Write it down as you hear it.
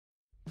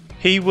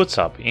Hey, what's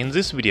up? In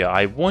this video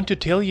I want to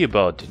tell you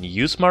about a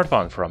new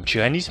smartphone from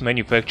Chinese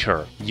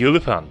manufacturer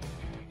Ulefone.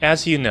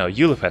 As you know,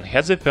 Ulefone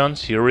has a phone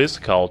series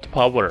called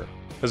Power.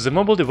 The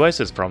mobile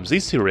devices from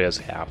this series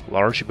have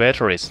large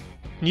batteries.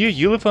 New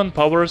Ulefone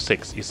Power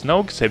 6 is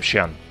no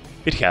exception.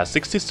 It has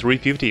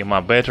 6350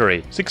 mAh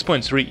battery,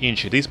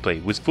 6.3-inch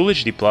display with Full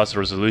HD Plus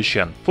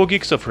resolution,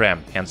 4GB of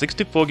RAM and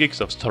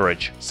 64GB of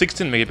storage,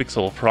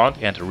 16-megapixel front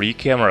and rear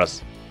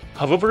cameras.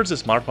 However, the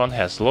smartphone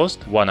has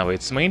lost one of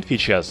its main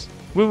features.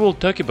 We will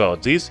talk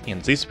about this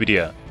in this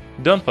video.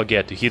 Don't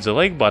forget to hit the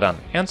like button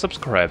and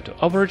subscribe to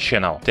our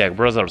channel Tech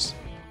Brothers.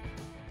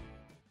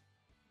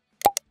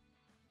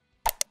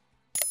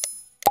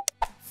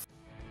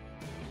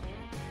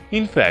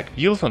 In fact,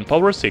 Ulefone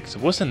Power 6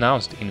 was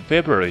announced in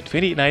February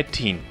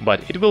 2019,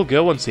 but it will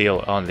go on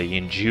sale only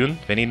in June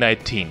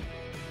 2019.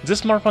 The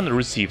smartphone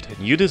received a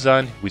new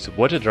design with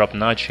water drop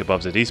notch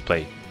above the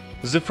display.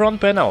 The front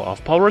panel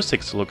of Power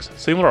 6 looks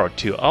similar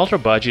to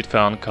ultra-budget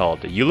phone called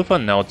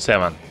Ulefone Note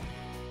 7.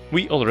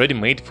 We already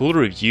made full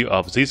review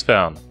of this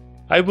phone.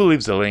 I will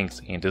leave the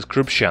links in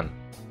description.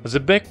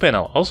 The back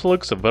panel also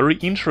looks very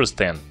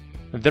interesting.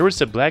 There is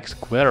a black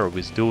square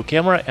with dual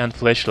camera and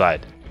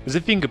flashlight.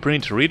 The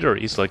fingerprint reader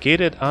is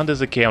located under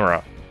the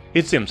camera.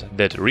 It seems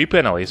that rear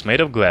panel is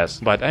made of glass,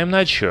 but I'm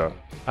not sure.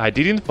 I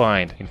didn't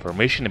find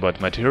information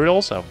about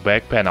materials of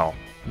back panel.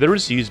 There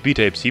is USB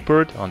Type-C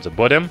port on the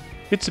bottom.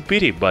 It's a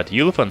pity, but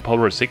Ulefone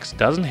Power 6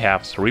 doesn't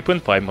have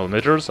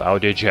 3.5mm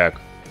audio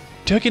jack.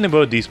 Talking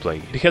about display,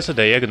 it has a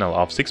diagonal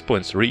of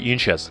 6.3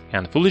 inches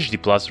and Full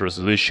HD Plus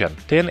resolution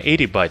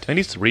 1080 by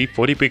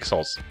 2340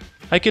 pixels.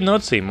 I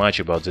cannot say much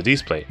about the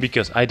display,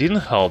 because I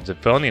didn't hold the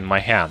phone in my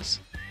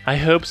hands. I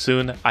hope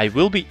soon I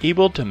will be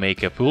able to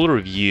make a full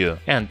review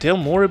and tell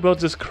more about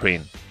the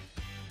screen.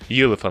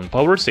 Ulefone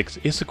Power 6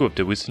 is equipped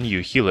with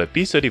new Helio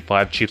P35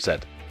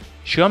 chipset.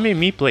 Xiaomi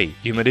Mi Play,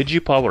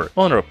 MediaTek Power,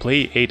 Honor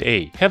Play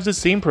 8A have the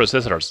same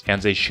processors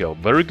and they show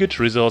very good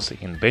results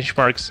in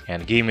benchmarks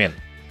and gaming.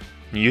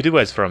 New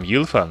device from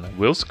Ulefone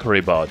will score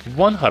about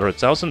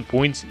 100,000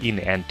 points in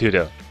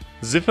Antutu.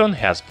 The phone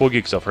has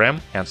 4GB of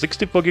RAM and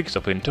 64GB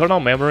of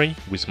internal memory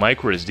with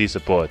microSD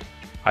support.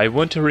 I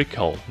want to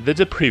recall that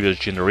the previous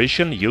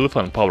generation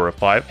Ulefone Power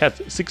 5 had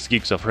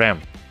 6GB of RAM.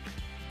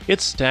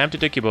 It's time to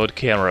talk about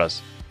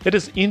cameras. It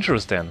is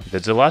interesting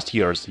that the last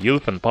year's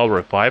Ulefone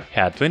Power 5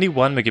 had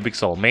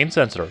 21-megapixel main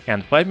sensor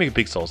and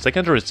 5-megapixel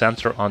secondary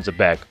sensor on the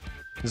back.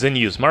 The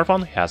new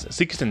smartphone has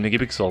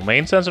 16-megapixel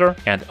main sensor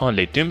and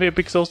only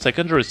 2-megapixel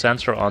secondary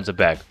sensor on the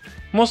back.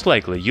 Most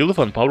likely,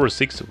 Ulefone Power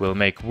 6 will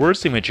make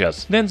worse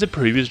images than the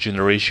previous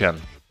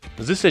generation.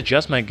 These are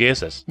just my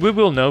guesses. We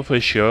will know for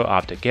sure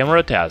after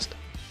camera test.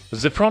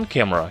 The front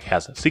camera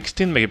has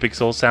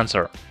 16-megapixel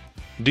sensor.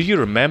 Do you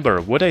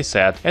remember what I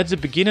said at the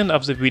beginning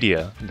of the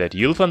video, that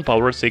Ulefone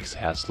Power 6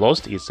 has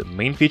lost its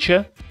main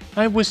feature?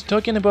 I was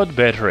talking about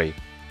battery.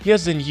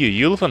 Yes, the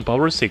new Ulefone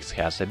Power 6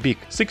 has a big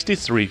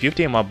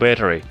 6350 mAh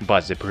battery,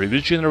 but the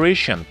previous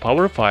generation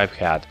Power 5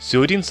 had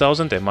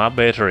 13,000 mAh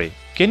battery.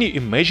 Can you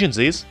imagine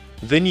this?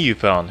 The new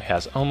phone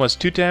has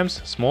almost 2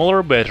 times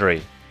smaller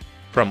battery.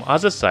 From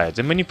other side,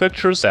 the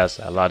manufacturer says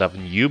a lot of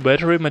new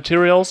battery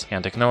materials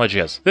and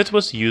technologies that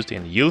was used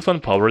in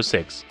Ulefone Power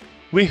 6.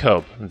 We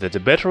hope that the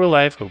battery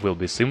life will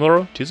be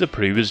similar to the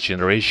previous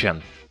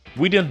generation.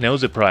 We don't know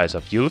the price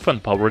of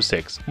Ulefone Power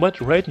 6, but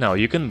right now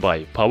you can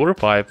buy Power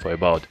 5 for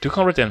about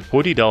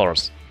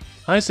 $240.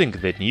 I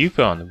think that new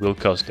phone will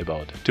cost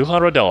about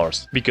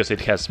 $200 because it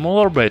has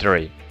smaller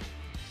battery.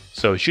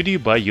 So should you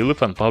buy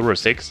Ulefone Power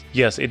 6?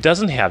 Yes, it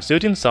doesn't have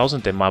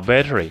 13,000 mAh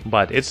battery,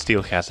 but it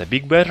still has a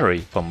big battery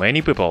for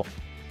many people.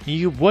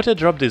 New water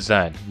drop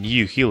design,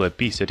 new Helio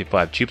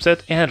P35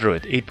 chipset,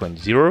 Android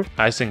 8.0.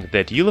 I think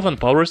that Ulefone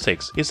Power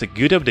 6 is a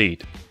good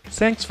update.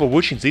 Thanks for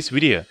watching this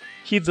video.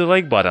 Hit the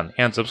like button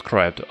and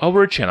subscribe to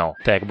our channel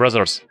Tech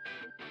Brothers.